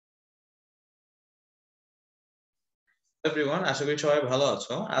Everyone, আশা করি সবাই ভালো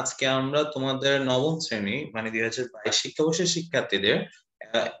আছো। আজকে আমরা তোমাদের নবম শ্রেণী মানে 2022 শিক্ষাবর্ষের শিক্ষার্থীদের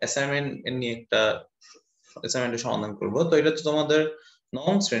অ্যাসাইনমেন্ট নিয়ে একটা অ্যাসাইনমেন্টের সমাধান করব। তো এটা তো তোমাদের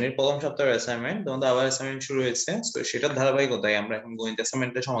নবম শ্রেণীর প্রথম সপ্তাহের অ্যাসাইনমেন্ট। তোমাদের আবার অ্যাসাইনমেন্ট শুরু হয়েছে, তো সেটার ধারাবাহিকতায় আমরা এখন গণিত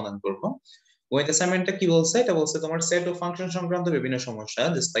অ্যাসাইনমেন্টের সমাধান করব। গণিত অ্যাসাইনমেন্টটা কি বলছে? এটা বলছে তোমার সেট ও ফাংশন সংক্রান্ত বিভিন্ন সমস্যা,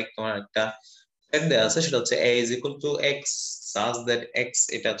 জাস্ট লাইক তোমার একটা সেট দেওয়া আছে, সেটা হচ্ছে a is equal to x such that x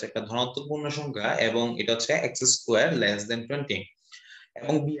এটা হচ্ছে একটা ধনাত্মক পূর্ণ সংখ্যা এবং এটা হচ্ছে x স্কয়ার লেস দেন 20,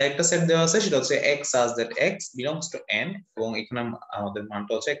 এবং বি একটা সেট দেওয়া আছে, সেটা হচ্ছে x such that x belongs to n, এবং এখানে আমাদের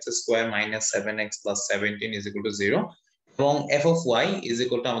মানটা হচ্ছে x square minus 7x plus 17 is equal to 0, এবং f of y is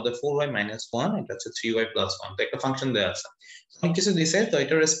equal to আমাদের 4y minus 1, এটা হচ্ছে 3y plus 1। তো একটা ফাংশন দেওয়া আছে, অনেক কিছু দিয়েছে। তো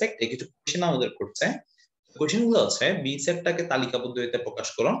এটা রেসপেক্টে কিছু কোশ্চেন আমাদের করছে। কোশ্চেন গুলো হচ্ছে বি সেটটাকে তালিকা পদ্ধতিতে প্রকাশ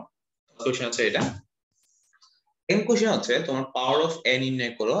করো। কোশ্চেন হচ্ছে এটা। এম কোশ্চেন হচ্ছে তোমার পাওয়ার অফ এ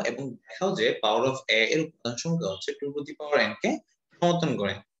নির্ণয় করো এবং দেখাও যে পাওয়ার অফ এ এর উপাদান সংখ্যা হচ্ছে 2 টু দি পাওয়ার n কে সমর্থন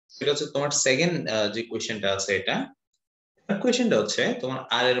করে। এটা হচ্ছে তোমার সেকেন্ড যে কোশ্চেনটা আছে এটা। কোশ্চেনটা হচ্ছে তোমার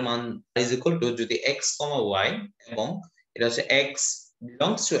আর এর মান ইজ ইকুয়াল টু যদি x, y এবং এটা হচ্ছে x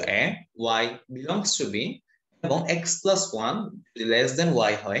belongs to a, y belongs to b এবং x plus 1 যদি লেস দেন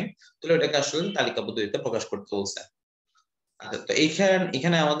y হয়, তাহলে এটাকে আসলে তালিকা পদ্ধতিতে প্রকাশ করতে বলছে। আচ্ছা, তো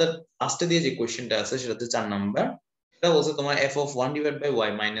এখানে আমাদের ফার্স্টে দিয়ে যে কোশ্চেনটা আছে সেটা হচ্ছে 4 নাম্বার। এটা বলছে তোমার f of 1 divided by y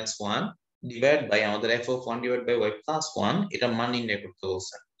minus 1 divide by আমাদের f of 1 divided by y plus 1 এটা মান নির্ণয় করতে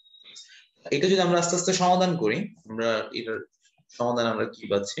বলছে। এটা যদি আমরা আস্তে আস্তে সমাধান করি, আমরা এটার সমাধান আমরা কি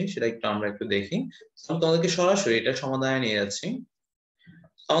পাচ্ছি সেটা আমরা একটু দেখি। তোমাদেরকে সরাসরি এটা সমাধানে নিয়ে যাচ্ছি।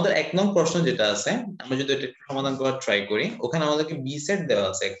 আমাদের 1 নং প্রশ্ন যেটা আছে, আমরা যদি এটা একটু সমাধান করার ট্রাই করি, ওখানে আমাদেরকে বি সেট দেওয়া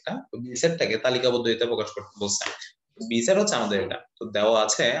আছে একটা, বি সেটটাকে তালিকা পদ্ধতিতে প্রকাশ করতে বলছে। বি সেট হচ্ছে আমাদের এটা, তো দেওয়া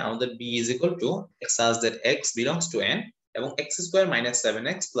আছে আমাদের b is equal to x such that x belongs to n এবং x square minus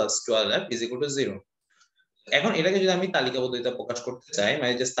 7x plus 12 is equal to 0। এখন এটাকে যদি আমি তালিকা পদ্ধতিতে প্রকাশ করতে চাই,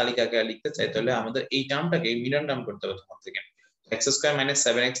 মানে জাস্ট তালিকাকে লিখতে চাই, তাহলে আমাদের এই টার্মটাকে মিডল টার্ম করতে হবে তোমার থেকে। x square minus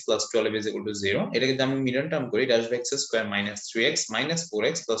 7x plus 12 is equal to 0, এটাকে যদি আমি মিডল টার্ম করি, এটা আসবে x square minus 3x minus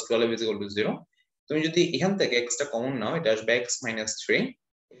 4x plus 12 is equal to 0। তুমি যদি এখান থেকে x টা কমন নাও, এটা আসবে x মাইনাস 3।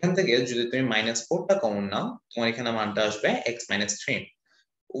 এখান থেকে যদি তুমি মাইনাস 4 টা কমন নাও, তোমার এখানে মানটা আসবে x মাইনাস 3।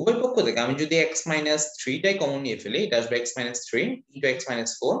 উভয় পক্ষ থেকে আমি যদি x মাইনাস 3 টাই কমন নিয়ে ফেলি, এটা আসবে x minus 3 into x minus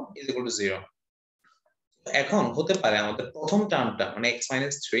 4 is equal to 0। এখন হতে পারে আমাদের প্রথম টার্মটা মানে x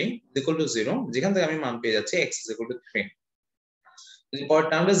minus 3 is equal to 0, যেখান থেকে আমি মান পেয়ে যাচ্ছি x is equal to 3। যদি পরের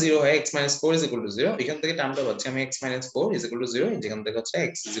টার্মটা 0 হয়, x minus 4 is equal to 0, এখান থেকে টার্মটা পাচ্ছি আমি x minus 4 is equal to 0, যেখান থেকে হচ্ছে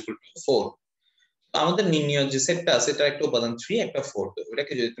x is equal to 4। তো আমাদের নির্ণয় যে সেটটা আছে, এটা একটা উপাদান 3 একটা 4। তো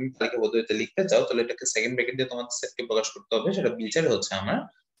এটাকে যদি তুমি তালিকা পদ্ধতিতে লিখতে চাও, তাহলে এটাকে সেকেন্ড ব্র্যাকেট দিয়ে তোমাদের সেটকে প্রকাশ করতে হবে। সেটা বি সেট হচ্ছে আমার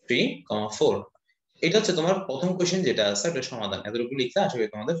 3, 4। এটা হচ্ছে তোমার প্রথম কোশ্চেন যেটা আছে, এটা সমাধান। এতটুকু লিখলে আশা করি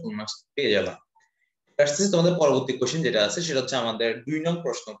তোমাদের ফুল মার্কস পেয়ে যাবে। তোমাদের পরবর্তী কোশ্চেন যেটা আছে, সেটা হচ্ছে আমাদের 2 নং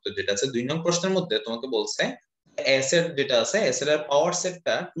প্রশ্ন উত্তর যেটা আছে। 2 নং প্রশ্নের মধ্যে তোমাকে বলছে এস এর যেটা আছে, এস এর পাওয়ার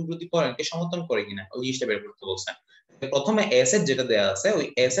সেটটা 2 টু দি পাওয়ার n কে সমর্থন করে কিনা, ওই জিনিসটা বের করতে বলছে। প্রথমে এস এর যেটা দেয়া আছে, ওই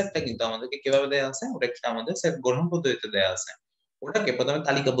এস এরটা কিন্তু আমাদেরকে কিভাবে দেয়া আছে, ওটা একটা আমাদের সেট গঠন পদ্ধতিতে দেয়া আছে। ওটাকে প্রথমে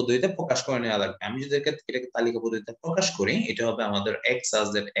তালিকা পদ্ধতিতে প্রকাশ করে নেওয়া লাগবে। আমি যদি এটাকে তালিকা পদ্ধতিতে প্রকাশ করি, এটা হবে আমাদের x such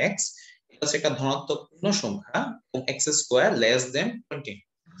that x এটা হচ্ছে একটা ধনাত্মক পূর্ণ সংখ্যা এবং x স্কয়ার লেস দেন 20।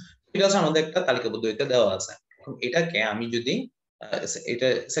 এটা হচ্ছে আমাদের একটা তালিকা পদ্ধতিতে দেওয়া আছে। এখন এটাকে আমি যদি এটা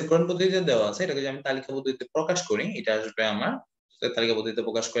সেটগঠন পদ্ধতিতে দেওয়া আছে, এটাকে যদি আমি তালিকা পদ্ধতিতে প্রকাশ করি, এটা আসবে আমার তালিকা পদ্ধতিতে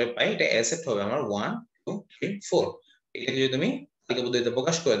প্রকাশ করে পাই, এটা সেট হবে আমার 1 2 3 4। এটাকে যদি তুমি তালিকা পদ্ধতিতে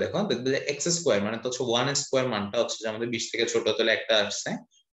প্রকাশ করে দেখো, দেখবে যে x স্কয়ার মানে তো হচ্ছে 1 স্কয়ার মানটা হচ্ছে যে আমাদের 20 থেকে ছোট, তাহলে একটা আসছে।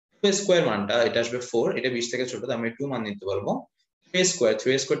 2 স্কয়ার মানটা এটা আসবে 4, এটা 20 থেকে ছোট, তো আমি 2 মান নিতে পারবো। 3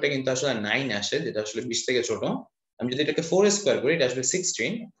 স্কয়ারটা কিন্তু আসলে 9 আসে, যেটা আসলে 20 থেকে ছোট। আমি যদি এটাকে 4 স্কয়ার করি, এটা আসবে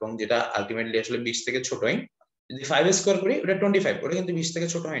 16, এবং যেটা আলটিমেটলি আসলে 20 থেকে ছোটই। যদি 5 স্কয়ার করি, ওটা 25, ওটা কিন্তু 20 থেকে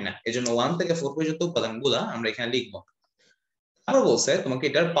ছোট হয় না। এজন্য 1 থেকে 4 পর্যন্ত উপাদানগুলো আমরা এখানে লিখবো। তারপর বলছে তোমাকে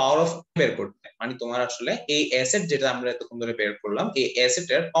এটার পাওয়ার অফ বের করতে, মানে তোমার আসলে এই অ্যাসেট যেটা আমরা এতক্ষণ ধরে বের করলাম, এই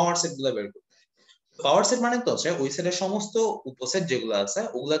অ্যাসেটের পাওয়ার সেট গুলো বের করতে। পাওয়ার সেট মানে তো হচ্ছে ওই সেটের সমস্ত উপসেট যেগুলো আছে,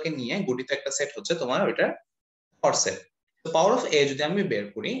 ওগুলাকে নিয়ে গঠিত একটা সেট হচ্ছে তোমার ওইটার পাওয়ার সেট। তো পাওয়ার অফ এ যদি আমি বের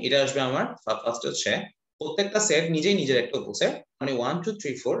করি, এটা আসবে আমার ফার্স্ট হচ্ছে প্রত্যেকটা সেট নিজেই নিজের একটা উপসেট, মানে 1 2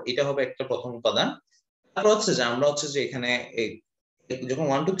 3 4 এটা হবে একটা প্রথম উপাদান। তারপর হচ্ছে যে আমরা হচ্ছে যে এখানে যখন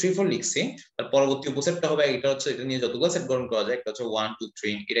 1 2 3 4 লিখছি, তার পরবর্তী উপসেটটা হবে এটা হচ্ছে এটা নিয়ে যতগুলো সেট গঠন করা যায়, একটা হচ্ছে 1 2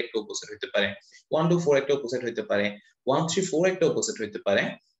 3 এটা একটা উপসেট হতে পারে, 1 2 4 একটা উপসেট হতে পারে, 1 3 4 একটা উপসেট হতে পারে,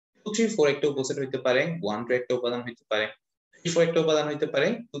 2 3 4 একটা উপসেট হতে পারে, 1 2 একটা উপাদান হতে পারে, 3 4 একটা উপাদান হতে পারে,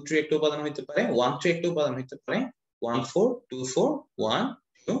 2 3 একটা উপাদান হতে পারে, 1 3 একটা উপাদান হতে পারে, 1 4 2 4 1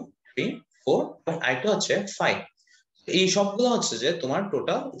 2 3 4 এবং আরেকটা হচ্ছে 5। এই সবগুলো হচ্ছে যে তোমার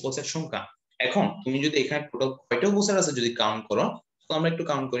টোটাল উপসেট সংখ্যা। এখন তুমি যদি এখানে টোটাল কয়টা বছর আছে যদি কাউন্ট করো, তো আমরা একটু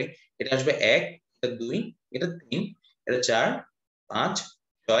কাউন্ট করি। এটা আসবে 1, এটা 2, এটা 3, এটা 4, 5,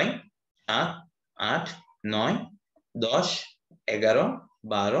 6, 7, 8, 9, 10, 11,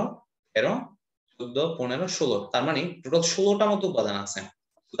 12, 13, 14, 15, 16, তার মানে টোটাল 16টা মতো উপাদান আছে।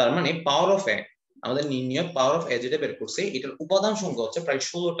 তার মানে পাওয়ার অফ এ, আমাদের নির্ণয় পাওয়ার অফ এ যেটা বের করছে, এটার উপাদান সংখ্যা হচ্ছে প্রায়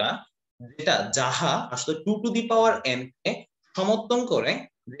 16টা, যেটা যাহা আসলে 2 টু দি পাওয়ার n কে সমর্থন করে,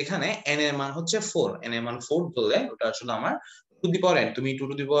 যেখানে n এর মান হচ্ছে 4, n এর মান 4 ধরলে ওটা আসলে আমার 2 টু দি পাওয়ার n, তুমি 2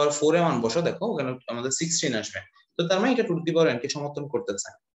 টু দি পাওয়ার 4 এর মান বসো, দেখো ওখানে আমাদের 16 আসবে। তো তার মানে এটা 2 টু দি পাওয়ার n কে সমর্থন করতেছে।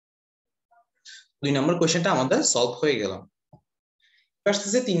 2 নম্বর কোশ্চেনটা আমাদের সলভ হয়ে গেল।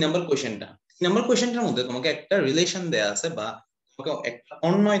 আসতেছে 3 নম্বর কোশ্চেনটা। 3 নম্বর কোশ্চেনটার মধ্যে তোমাকে একটা রিলেশন দেয়া আছে, বা তোমাকে একটা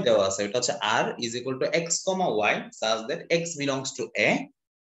অন্বয় দেওয়া আছে। এটা হচ্ছে r is equal to x, y such that x belongs to a,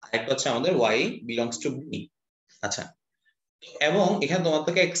 আর একটা হচ্ছে আমাদের y belongs to b। আচ্ছা, এবং এখানে তোমার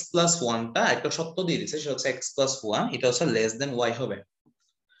থেকে x প্লাস 1 টা একটা সত্য দিয়ে দিচ্ছে, সেটা হচ্ছে x প্লাস 1 এটা হচ্ছে লেস দেন y হবে।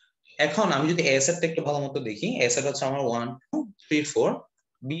 এখন আমি যদি a সেটটা একটু ভালো মতো দেখি, a সেট হচ্ছে আমার 1 2 3 4,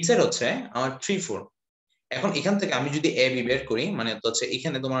 b সেট হচ্ছে আমার 3 4। এখন এখান থেকে আমি যদি এ বি বের করি, মানে হচ্ছে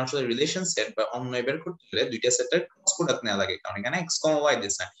এখানে তোমার আসলে রিলেশন সেট বা অন্বয় বের করতে হলে দুইটা সেটের ক্রস প্রোডাক্ট নেওয়া লাগে, কারণ এখানে x, y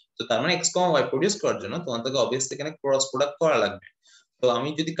দিছে। তো তার মানে x, y প্রডিউস করার জন্য তোমাদেরকে অবভিয়াসলি এখানে ক্রস প্রোডাক্ট করা লাগবে। তো আমি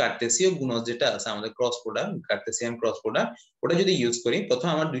যদি কার্টেসীয় গুণজ যেটা আছে আমাদের cross product, Cartesian cross product, ওটা যদি ইউজ করি,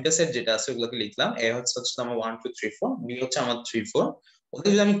 প্রথমে আমার দুইটা সেট যেটা আছে ওগুলোকে লিখলাম, এ হচ্ছে আমার 1 2 3 4, বি হচ্ছে আমার 3 4। ওদের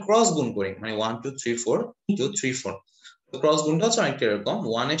যদি আমি ক্রস গুণ করি, মানে 1 2 3 4 2 3 4, তো ক্রস গুণটা হচ্ছে অনেকটা এরকম,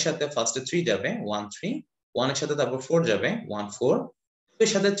 1 এর সাথে ফার্স্টে 3 যাবে 1 3, 1 এর সাথে তারপর 4 যাবে 1 4, 2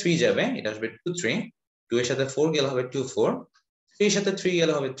 এর সাথে 3 যাবে, এটা আসবে 2 3, 2 এর সাথে 4 গেলে হবে 2 4, 3 এর সাথে 3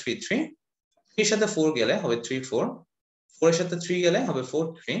 গেলে হবে 3 3, 3 এর সাথে 4 গেলে হবে 3 4, 4 এর সাথে 3 গেলে হবে 4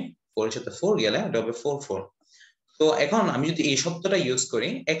 3, 4 এর সাথে 4 গেলে এটা হবে 4 4। তো এখন আমি যদি এই সত্যটা ইউজ করি,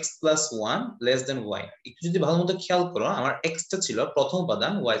 x plus 1 less than y, একটু যদি ভালো মতো খেয়াল করো, আমার x টা ছিল প্রথম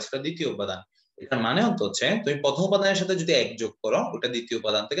উপাদান, y ছিল দ্বিতীয় উপাদান। এটার মানে হচ্ছে তুমি প্রথম উপাদানের সাথে যদি 1 যোগ করো, ওটা দ্বিতীয়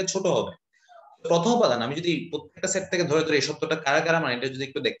উপাদান থেকে ছোট হবে। প্রথম উপাদান আমি যদি প্রত্যেকটা সেট থেকে ধরে ধরে এই সত্যটা কারা কারা মানে এটা যদি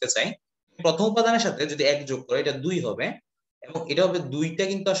একটু দেখতে চাই, প্রথম উপাদানের সাথে যদি 1 যোগ করো এটা 2 হবে, এবং এটা হবে 2টা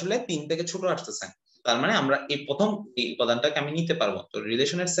কিন্তু আসলে 3 থেকে ছোট আসতেছে। তার মানে আমরা এই প্রথম এই উপাদানটাকে আমি নিতে পারবো। তো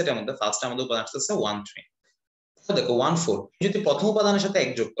রিলেশনের সেটের মধ্যে ফার্স্ট আমাদের উপাদান আসতেছে 1 3। দেখো 1 4 যদি প্রথম উপাদানের সাথে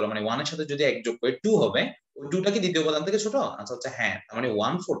 1 যোগ করো, মানে 1 এর সাথে যদি 1 যোগ করে 2 হবে, ওই 2টা কি দ্বিতীয় উপাদান থেকে ছোট? আচ্ছা আচ্ছা, হ্যাঁ, তার মানে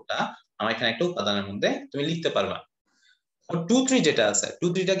 1 4 টা আমার এখানে একটা উপাদানের মধ্যে তুমি লিখতে পারবা। 2 3 যেটা আছে, 2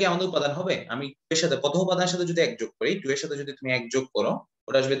 3 টা কি আমাদের উপাদান হবে? আমি 2 এর সাথে প্রথম উপাদানের সাথে যদি 1 যোগ করি, 2 এর সাথে যদি তুমি 1 যোগ করো,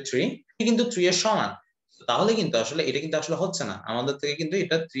 ওটা আসবে 3, কিন্তু 3 এর সমান। তাহলে কিন্তু আসলে এটা কিন্তু আসলে হচ্ছে না, আমাদের থেকে কিন্তু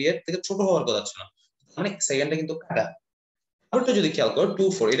এটা 3 এর থেকে ছোট হওয়ার কথা ছিল, মানে সেকেন্ডটা কিন্তু কাটা। আরেকটা যদি খেয়াল করো 2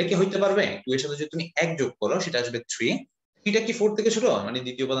 4, এটা কি হইতে পারবে? 2 এর সাথে যদি তুমি 1 যোগ করো, সেটা আসবে 3, এটা কি 4 থেকে ছোট, মানে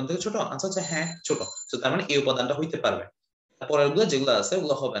দ্বিতীয় উপাদান থেকে ছোট? আচ্ছা আচ্ছা, হ্যাঁ ছোট। তো তার মানে এই উপাদানটা হইতে পারবে। পরের গুলো যেগুলো আছে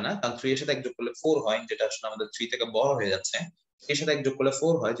ওগুলো হবে না, কারণ 3 এর সাথে 1 যোগ করলে 4 হয়, যেটা আসলে আমাদের 3 থেকে বড় হয়ে যাচ্ছে। 3 এর সাথে 1 যোগ করলে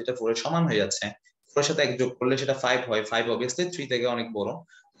 4 হয়, যেটা 4 এর সমান হয়ে যাচ্ছে। 4 এর সাথে 1 যোগ করলে সেটা 5 হয়, 5 অবভিয়াসলি 3 থেকে অনেক বড়।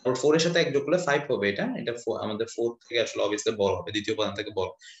 তারপর 4 এর সাথে 1 যোগ করলে 5 হবে, এটা এটা আমাদের 4 থেকে আসলে অবভিয়াসলি বড় হবে, দ্বিতীয় উপাদান থেকে বড়।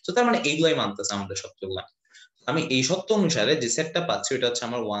 তো তার মানে এইগুলাই মানতেছে আমাদের সত্যগুলা। আমি এই সত্য অনুসারে যে সেটটা পাচ্ছি ওটা হচ্ছে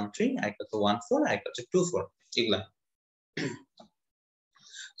আমার 1 3, একটা হচ্ছে 1 4, আর একটা হচ্ছে 2 4, এগুলা।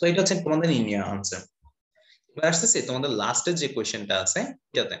 তো এটা হচ্ছে তোমাদের নির্ণয় আনসার। এবার আসতেছে তোমাদের লাস্টের যে কোয়েশ্চেনটা আছে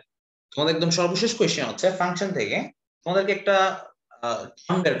এটাতে। তোমাদের একদম সর্বশেষ কোয়েশ্চেন হচ্ছে ফাংশন থেকে তোমাদেরকে একটা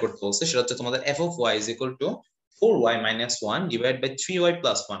টার্ম বের করতে বলছে, সেটা হচ্ছে তোমাদের f of y is equal to 4y minus 1 divided by 3y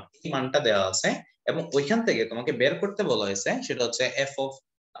plus 1, এই মানটা দেওয়া আছে। এবং ওইখান থেকে তোমাকে বের করতে বলা হয়েছে, সেটা হচ্ছে f of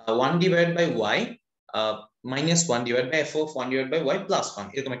 1 divided by y minus 1 divided by f of 1 divided by y plus 1,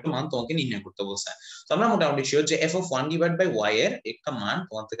 এরকম একটা মান তোমাকে নির্ণয় করতে বলছে। তো আমরা মোটামুটি শিওর যে f of 1 divided by y এর একটা মান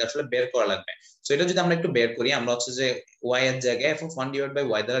তোমার থেকে আসলে বের করা লাগবে। তো এটা যদি আমরা একটু বের করি, আমরা হচ্ছে যে y এর জায়গায় f of 1 divided by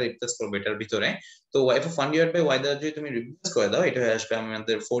y দ্বারা রিপ্লেস করব এটার ভিতরে। তো f of 1 divided by y দ্বারা যদি তুমি রিপ্লেস করে দাও, এটা হয়ে আসবে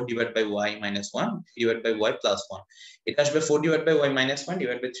আমাদের 4 divided by y minus 1 divided by y plus 1, এটা আসবে 4 divided by y minus 1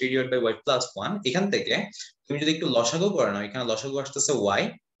 divided by 3 divided by y plus 1। এখান থেকে তুমি যদি একটু লসাগু করে নাও, এখানে লসাগু আসতেছে y,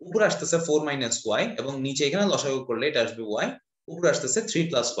 উপরে আসতেছে 4 minus y, এবং নিচে এখানে লসাগু করলে এটা আসবে y, উপরে আসতেছে 3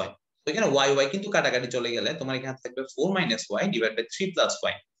 plus y। তো এখানে y y কিন্তু কাটাকাটি চলে গেলে তোমার এখানে থাকবে 4 minus y divided by 3 plus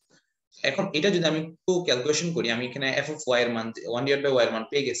y। এখন এটা যদি আমি একটু ক্যালকুলেশন করি, আমি এখানে f of y এর মান 1 divided by y এর মান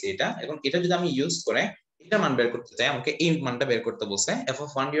পেয়ে গেছি এটা, এবং এটা যদি আমি ইউজ করে এটা মান বের করতে চাই, আমাকে এই মানটা বের করতে বলছে, f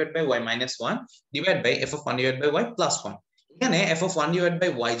of 1 divided by y minus 1 divided by f of 1 divided by y plus 1। এখানে f of 1 divided by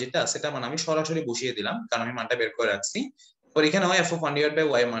y যেটা সেটা মানে আমি সরাসরি বসিয়ে দিলাম, কারণ আমি মানটা বের করে রাখছি। পরে এখানে f of 1 divided by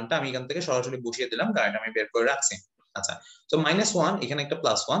y এর মানটা আমি এখান থেকে সরাসরি বসিয়ে দিলাম, কারণ এটা আমি বের করে রাখছি। আচ্ছা, তো -1 এখানে একটা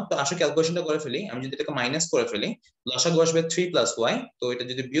 +1, তো আসলে ক্যালকুলেশনটা করে ফেলি। আমি যদি এটাকে মাইনাস করে ফেলি, লসাগু আসবে 3 + y, তো এটা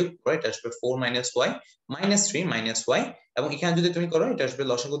যদি বিয়োগ করো এটা আসবে 4 - y -3 - y, এবং এখানে যদি তুমি করো এটা আসবে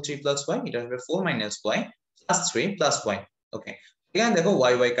লসাগু 3 + y, এটা আসবে 4 - y +3 + y। ওকে, এখানে দেখো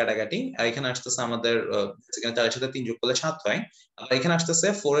y y কাটাকাটি, আর এখানে আসতেছে আমাদের এখানে 4 এর সাথে 3 যোগ করলে 7 হয়, আর এখানে আসতেছে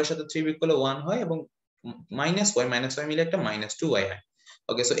 4 এর সাথে 3 বিয়োগ করলে 1 হয়, এবং -y মিলে একটা -2y হয়।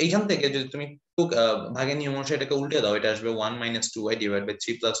 ওকে, সো এইখান থেকে যদি তুমি ভাগের নিয়ম অনুসারে এটাকে উল্টে দাও, এটা আসবে 1 - 2y ডিভাইড বাই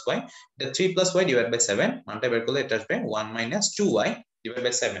 3 + y, এটা 3 + y ডিভাইড বাই 7, মানটা বের করলে এটা আসবে 1 - 2y ডিভাইড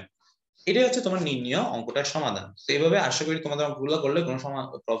বাই 7। এটাই হচ্ছে তোমার নির্ণয় অঙ্কটার সমাধান। তো এইভাবে আশা করি তোমাদের অঙ্কগুলো করলে কোনো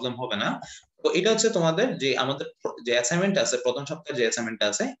প্রবলেম হবে না। তো এটা হচ্ছে তোমাদের যে আমাদের যে অ্যাসাইনমেন্ট আছে, প্রথম সপ্তাহের যে অ্যাসাইনমেন্ট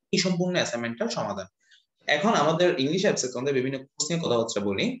আছে, এই সম্পূর্ণ অ্যাসাইনমেন্টটার সমাধান। এখন আমাদের ইংলিশ অ্যাপসে তোমাদের বিভিন্ন কোর্স নিয়ে কথাবার্তা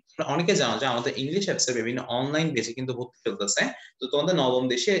বলি। অনেকে জানো যে আমাদের ইংলিশ অ্যাপসে বিভিন্ন অনলাইন বেসে কিন্তু ভর্তি চলতেছে। তো তোমাদের নবম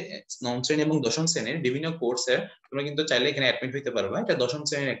শ্রেণী এবং দশম শ্রেণীর বিভিন্ন কোর্সের তোমরা কিন্তু চাইলে এখানে অ্যাডমিট হইতে পারবে। এটা দশম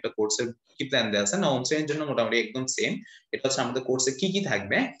শ্রেণীর একটা কোর্সের কি প্ল্যান দেওয়া আছে, নবম শ্রেণীর জন্য মোটামুটি একদম সেম। এটা হচ্ছে আমাদের কোর্সে কি কি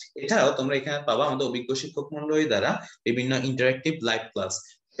থাকবে। এছাড়াও তোমরা এখানে পাবা আমাদের অভিজ্ঞ শিক্ষক মন্ডলী দ্বারা বিভিন্ন ইন্টারেক্টিভ লাইভ ক্লাস।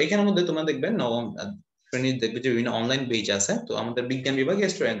 এখানের মধ্যে তোমরা দেখবে নবম শ্রেণীর দেখবে যে বিভিন্ন অনলাইন পেজ আছে। তো আমাদের বিজ্ঞান বিভাগের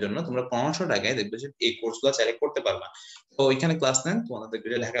স্টুডেন্টের জন্য তোমরা 1500 টাকায় দেখবে যে এই কোর্সগুলো চাইলে করতে পারবা। তো এখানে ক্লাস নেন তোমাদের দেখবে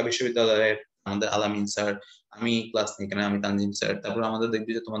যে ঢাকা বিশ্ববিদ্যালয়ের আমাদের আলামিন স্যার, আমি ক্লাস নিই এখানে, আমি তানজিম স্যার, তারপর আমাদের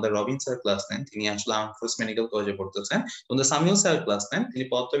দেখবে যে তোমাদের রবিন স্যার ক্লাস নেন, তিনি আসলে আর্মড ফোর্স মেডিকেল কলেজে পড়তেছেন। তোমাদের সামিউল স্যার ক্লাস নেন, তিনি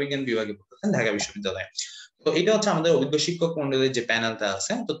পদার্থবিজ্ঞান বিভাগে পড়তেছেন ঢাকা বিশ্ববিদ্যালয়ে। তো এটা হচ্ছে আমাদের অভিজ্ঞ শিক্ষক মন্ডলীর যে প্যানেলটা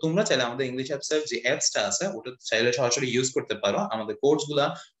আছে। তো তোমরা চাইলে আমাদের ইংলিশ অ্যাপসের যে অ্যাপসটা আছে ওটা চাইলে সরাসরি ইউজ করতে পারো। আমাদের কোর্স গুলা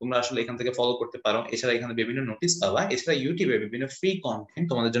তোমরা আসলে এখান থেকে ফলো করতে পারো। এছাড়া এখানে বিভিন্ন নোটিস পাবা। এছাড়া ইউটিউবে বিভিন্ন ফ্রি কন্টেন্ট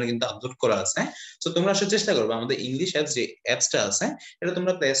তোমাদের জন্য কিন্তু আপলোড করা আছে। তো তোমরা আসলে চেষ্টা করবে আমাদের ইংলিশ অ্যাপস যে অ্যাপসটা আছে, এটা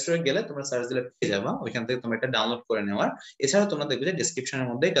তোমরা প্লে স্টোরে গেলে তোমরা সার্চ দিলে পেয়ে যাবা, ওইখান থেকে তোমরা এটা ডাউনলোড করে নেওয়ার। এছাড়া তোমরা দেখবে যে ডেসক্রিপশনের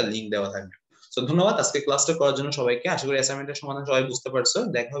মধ্যে এটা লিংক দেওয়া থাকবে। তো ধন্যবাদ আজকে ক্লাসটা করার জন্য সবাইকে। আশা করি অ্যাসাইনমেন্টের সমাধান সবাই বুঝতে পারছো।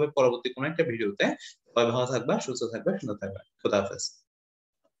 দেখা হবে পরবর্তী কোনো একটা ভিডিওতে। সবাই ভালো থাকবা, সুস্থ থাকবা, সুন্দর থাকবা। খোদা হাফেজ।